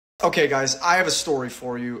Okay, guys, I have a story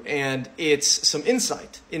for you, and it's some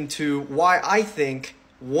insight into why I think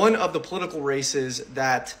one of the political races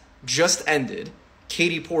that just ended,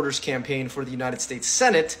 Katie Porter's campaign for the United States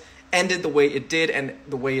Senate, ended the way it did. And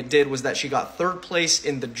the way it did was that she got third place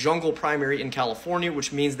in the jungle primary in California,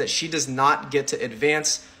 which means that she does not get to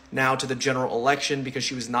advance now to the general election because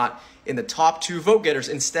she was not in the top two vote getters.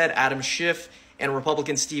 Instead, Adam Schiff and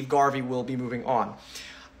Republican Steve Garvey will be moving on.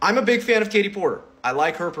 I'm a big fan of Katie Porter. I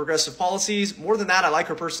like her progressive policies. More than that, I like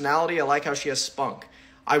her personality. I like how she has spunk.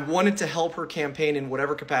 I wanted to help her campaign in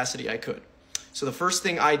whatever capacity I could. So the first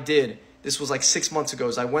thing I did, this was like 6 months ago,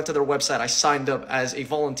 is I went to their website, I signed up as a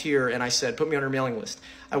volunteer, and I said, put me on your mailing list.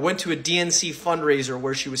 I went to a DNC fundraiser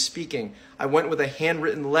where she was speaking. I went with a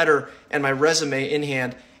handwritten letter and my resume in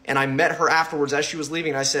hand, and I met her afterwards as she was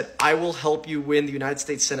leaving, and I said, I will help you win the United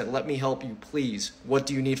States Senate. Let me help you, please. What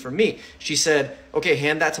do you need from me? She said, okay,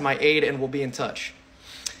 hand that to my aide and we'll be in touch.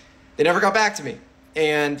 They never got back to me.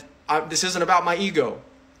 And this isn't about my ego.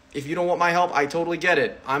 If you don't want my help, I totally get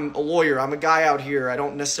it. I'm a lawyer. I'm a guy out here. I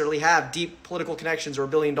don't necessarily have deep political connections or $1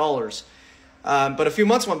 billion. But a few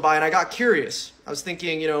months went by and I got curious. I was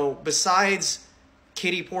thinking, besides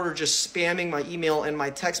Katie Porter just spamming my email and my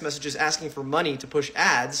text messages asking for money to push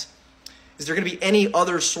ads, is there going to be any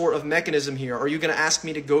other sort of mechanism here? Are you going to ask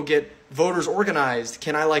me to go get voters organized?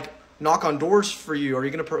 Can I knock on doors for you? Are you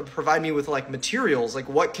going to provide me with materials?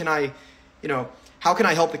 What can I, how can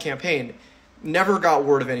I help the campaign? Never got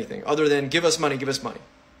word of anything other than give us money, give us money.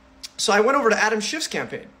 So I went over to Adam Schiff's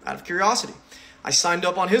campaign out of curiosity. I signed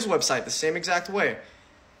up on his website the same exact way.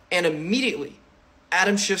 And immediately,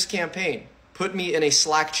 Adam Schiff's campaign put me in a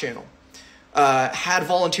Slack channel, had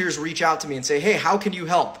volunteers reach out to me and say, hey, how can you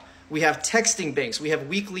help? We have texting banks. We have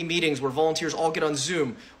weekly meetings where volunteers all get on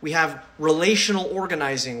Zoom. We have relational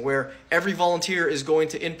organizing where every volunteer is going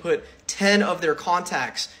to input 10 of their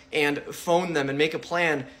contacts and phone them and make a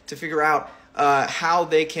plan to figure out how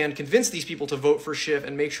they can convince these people to vote for Schiff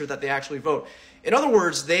and make sure that they actually vote. In other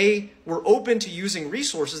words, they were open to using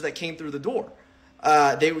resources that came through the door.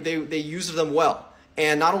 They used them well.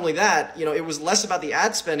 And not only that, it was less about the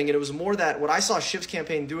ad spending, and it was more that what I saw Schiff's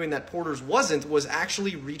campaign doing that Porter's wasn't, was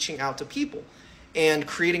actually reaching out to people and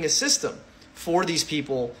creating a system for these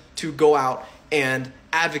people to go out and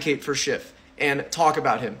advocate for Schiff and talk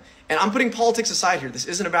about him. And I'm putting politics aside here. This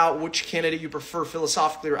isn't about which candidate you prefer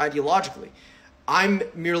philosophically or ideologically. I'm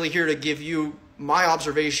merely here to give you my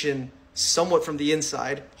observation somewhat from the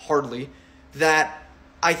inside, hardly, that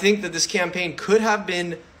I think that this campaign could have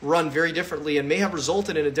been run very differently and may have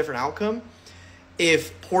resulted in a different outcome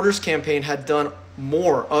if Porter's campaign had done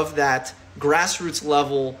more of that grassroots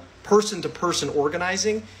level, person-to-person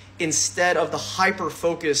organizing instead of the hyper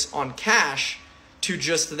focus on cash to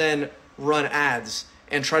just then run ads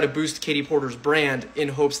and try to boost Katie Porter's brand in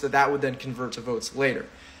hopes that that would then convert to votes later.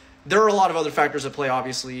 There are a lot of other factors at play,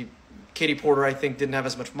 obviously. Katie Porter, I think, didn't have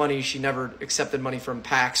as much money. She never accepted money from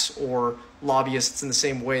PACs or lobbyists in the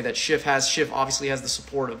same way that Schiff has. Schiff obviously has the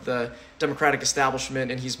support of the Democratic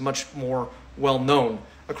establishment, and he's much more well-known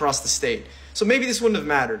across the state. So maybe this wouldn't have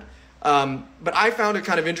mattered. But I found it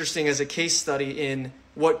kind of interesting as a case study in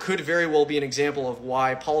what could very well be an example of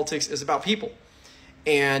why politics is about people.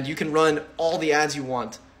 And you can run all the ads you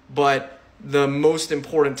want, but the most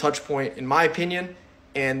important touch point, in my opinion,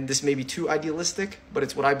 and this may be too idealistic, but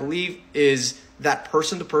it's what I believe, is that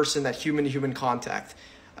person-to-person, that human-to-human contact.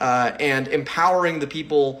 And empowering the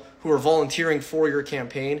people who are volunteering for your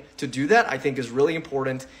campaign to do that, I think, is really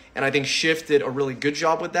important. And I think Schiff did a really good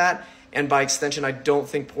job with that. And by extension, I don't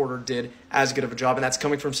think Porter did as good of a job. And that's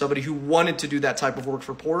coming from somebody who wanted to do that type of work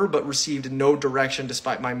for Porter, but received no direction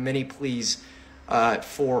despite my many pleas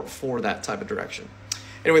for that type of direction.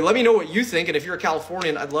 Anyway, let me know what you think. And if you're a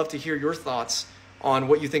Californian, I'd love to hear your thoughts on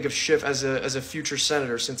what you think of Schiff as a future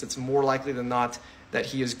senator, since it's more likely than not that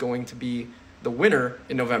he is going to be the winner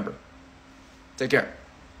in November. Take care.